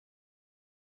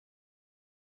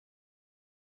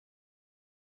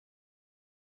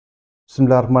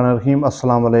बिस्मिल्लाहिर्रहमानिर्रहीम।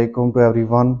 अस्सलाम वालेकुम to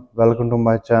everyone, welcome to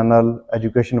my channel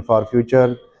education for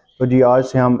future. तो जी आज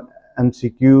से हम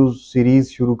MCQs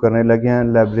सीरीज़ शुरू करने लगे हैं,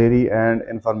 लाइब्रेरी एंड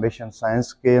इंफॉर्मेशन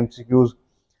साइंस के MCQs।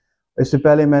 इससे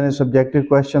पहले मैंने सब्जेक्टिव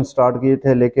क्वेश्चन स्टार्ट किए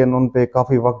थे, लेकिन उन पे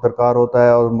काफ़ी वक्त दरकार होता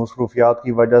है और मसरूफियात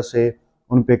की वजह से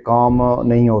उन पे काम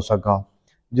नहीं हो सका,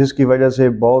 जिसकी वजह से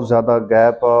बहुत ज़्यादा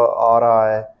गैप आ रहा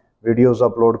है वीडियोज़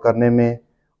अपलोड करने में।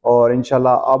 और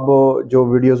इंशाल्लाह अब जो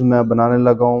वीडियोज़ मैं बनाने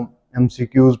लगा हूँ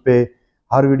MCQs पे,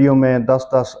 हर वीडियो में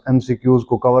 10-10 MCQs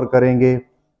को कवर करेंगे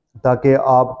ताकि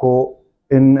आपको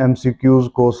इन MCQs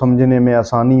को समझने में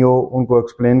आसानी हो। उनको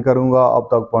एक्सप्लेन करूँगा, आप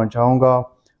तक पहुँचाऊँगा।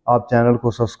 आप चैनल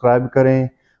को सब्सक्राइब करें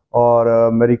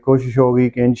और मेरी कोशिश होगी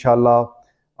कि इंशाल्लाह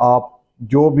आप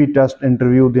जो भी टेस्ट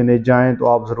इंटरव्यू देने जाएं तो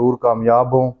आप ज़रूर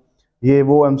कामयाब हों। ये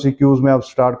वो MCQs मैं अब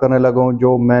स्टार्ट करने लगा हूँ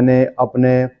जो मैंने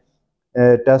अपने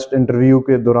टेस्ट इंटरव्यू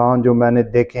के दौरान जो मैंने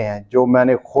देखे हैं, जो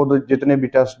मैंने खुद जितने भी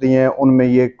टेस्ट दिए हैं उनमें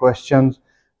ये क्वेश्चंस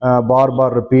बार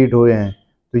बार रिपीट हुए हैं।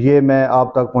 तो ये मैं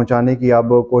आप तक पहुंचाने की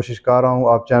अब कोशिश कर रहा हूं।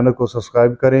 आप चैनल को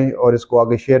सब्सक्राइब करें और इसको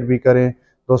आगे शेयर भी करें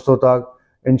दोस्तों तक।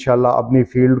 इंशाल्लाह अपनी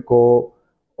फील्ड को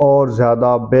और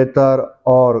ज़्यादा बेहतर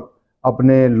और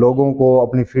अपने लोगों को,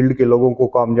 अपनी फील्ड के लोगों को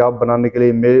कामयाब बनाने के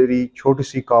लिए मेरी छोटी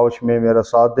सी काविश में मेरा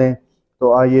साथ दें।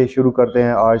 तो आइए शुरू करते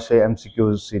हैं आज से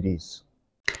MCQ सीरीज़।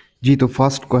 जी तो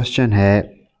फर्स्ट क्वेश्चन है,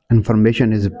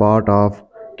 इंफॉर्मेशन इज़ पार्ट ऑफ,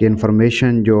 कि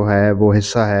इंफॉर्मेशन जो है वो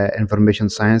हिस्सा है इंफॉर्मेशन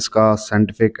साइंस का,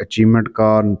 साइंटिफिक अचीवमेंट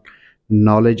का,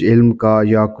 नॉलेज इल्म का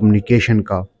या कम्युनिकेशन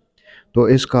का। तो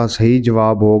इसका सही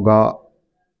जवाब होगा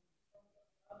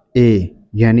ए,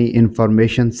 यानी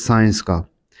इंफॉर्मेशन साइंस का।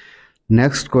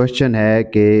 नेक्स्ट क्वेश्चन है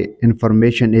कि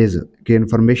इंफॉर्मेशन इज़, कि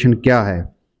इंफॉर्मेशन क्या है।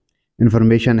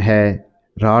 इंफॉर्मेशन है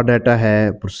रॉ डाटा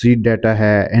है, प्रोसीड डाटा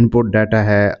है, इनपुट डाटा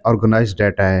है, ऑर्गेनाइज्ड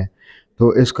डाटा है।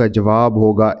 तो इसका जवाब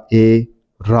होगा ए,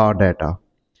 रॉ डाटा।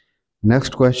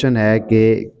 नेक्स्ट क्वेश्चन है कि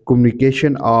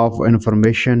communication of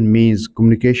information means,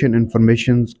 communication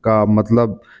information का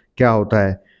मतलब क्या होता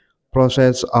है।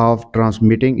 Process of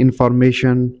transmitting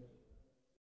information,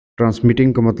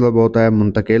 transmitting का मतलब होता है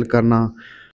मुंतकिल करना।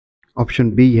 ऑप्शन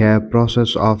बी है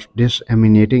प्रोसेस ऑफ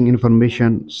डिसएमिनेटिंग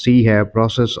इंफॉर्मेशन, सी है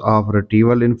प्रोसेस ऑफ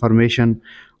रिट्रीवल इंफॉर्मेशन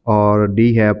और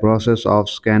डी है प्रोसेस ऑफ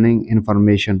स्कैनिंग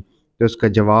इंफॉर्मेशन। तो इसका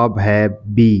जवाब है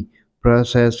B,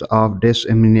 process of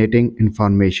डिसएमिनेटिंग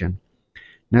information.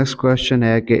 Next question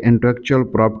है कि इंटेलेक्चुअल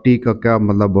प्रॉपर्टी का क्या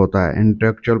मतलब होता है।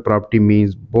 इंटेलेक्चुअल प्रॉपर्टी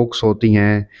मींस बुक्स होती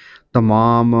हैं,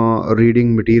 तमाम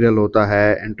रीडिंग मटेरियल होता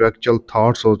है, इंटेलेक्चुअल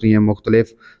थॉट्स होती हैं, मुख्तलिफ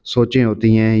सोचें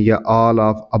होती हैं, या ऑल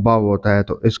ऑफ अबव होता है।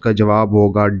 तो इसका जवाब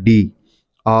होगा डी,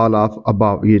 ऑल ऑफ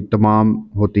अबव, ये तमाम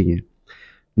होती हैं।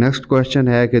 नेक्स्ट क्वेश्चन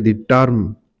है कि द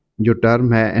टर्म, जो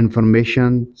टर्म है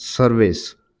information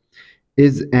service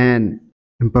is an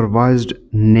improvised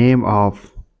name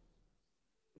of.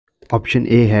 Option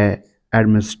A है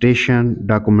administration,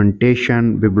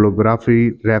 documentation, bibliography,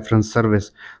 reference service.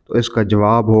 तो इसका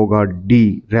जवाब होगा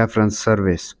डी, रेफरेंस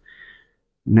सर्विस।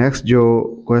 नेक्स्ट जो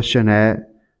क्वेश्चन है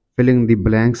फिलिंग द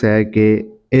ब्लैंक्स है कि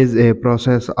is a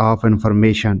process of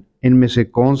information, इनमें से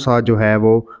कौन सा जो है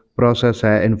वो प्रोसेस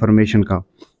है इंफॉर्मेशन का।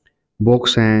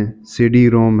 बुक्स हैं, CD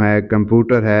रोम है,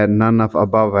 कंप्यूटर है, नन ऑफ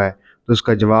अबव है। तो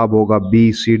इसका जवाब होगा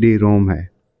बी, CD रोम है।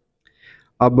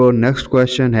 अब नेक्स्ट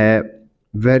क्वेश्चन है,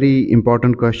 वेरी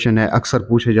इंपॉर्टेंट क्वेश्चन है, अक्सर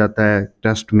पूछा जाता है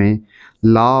टेस्ट में।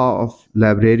 Law of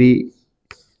library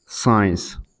science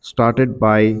started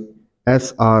by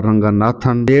SR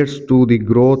Ranganathan leads to the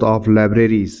growth of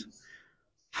libraries.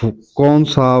 कौन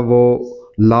सा वो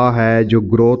लॉ है जो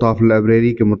ग्रोथ ऑफ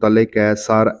लाइब्रेरी के मुतालिक है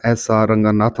सर SR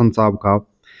रंगनाथन साहब का।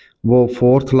 वो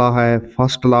फोर्थ लॉ है,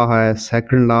 फर्स्ट लॉ है,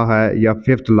 सेकंड लॉ है या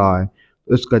फिफ्थ लॉ है।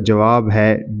 तो इसका जवाब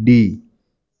है डी,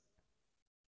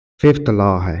 फिफ्थ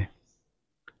लॉ है।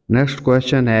 नेक्स्ट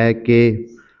क्वेश्चन है कि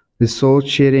resource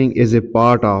sharing is a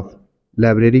part of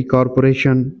library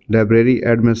corporation, library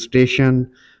administration,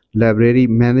 library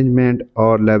management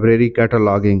और लाइब्रेरी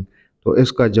कैटलॉगिंग। तो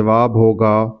इसका जवाब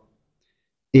होगा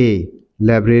ए,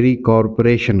 लाइब्रेरी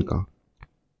कॉरपोरेशन का।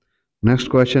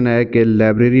 नेक्स्ट क्वेश्चन है कि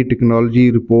library technology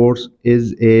reports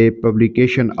is a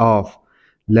publication of.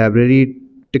 Library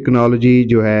technology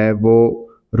जो है वो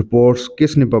रिपोर्ट्स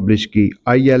किसने पब्लिश की।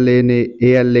 ILA ने,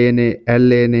 ALA ने,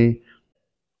 LA ने,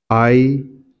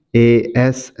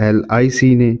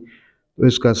 IASLIC ने। तो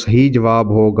इसका सही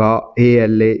जवाब होगा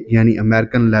ALA, यानी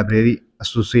अमेरिकन लाइब्रेरी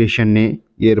एसोसिएशन ने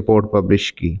ये रिपोर्ट पब्लिश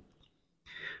की।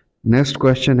 नेक्स्ट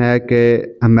क्वेश्चन है कि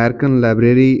अमेरिकन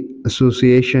लाइब्रेरी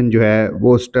एसोसिएशन जो है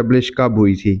वो इस्टेब्लिश कब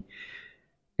हुई थी।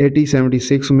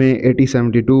 1876 में,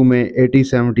 1872 में,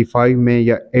 1875 में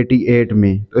या 88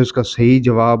 में। तो इसका सही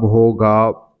जवाब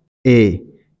होगा ए,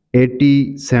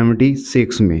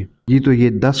 8076 میں. جی تو یہ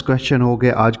 10 کویشچن ہو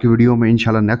گئے آج کی ویڈیو میں.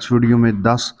 انشاءاللہ نیکسٹ ویڈیو میں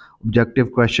 10 آبجیکٹیو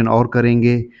کویشچن اور کریں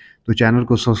گے. تو چینل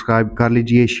کو سبسکرائب کر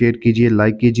لیجئے، شیئر کیجئے،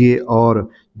 لائک کیجئے، اور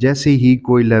جیسے ہی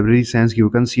کوئی لائبریری سائنس کی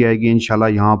ویکنسی آئے گی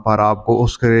انشاءاللہ یہاں پر آپ کو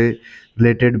اس کے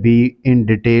ریلیٹڈ بھی ان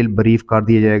ڈیٹیل بریف کر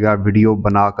دیا جائے گا ویڈیو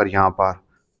بنا کر یہاں پر.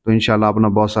 تو انشاءاللہ اپنا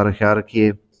بہت سارا خیال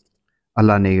رکھیے.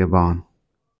 اللہ نگہبان.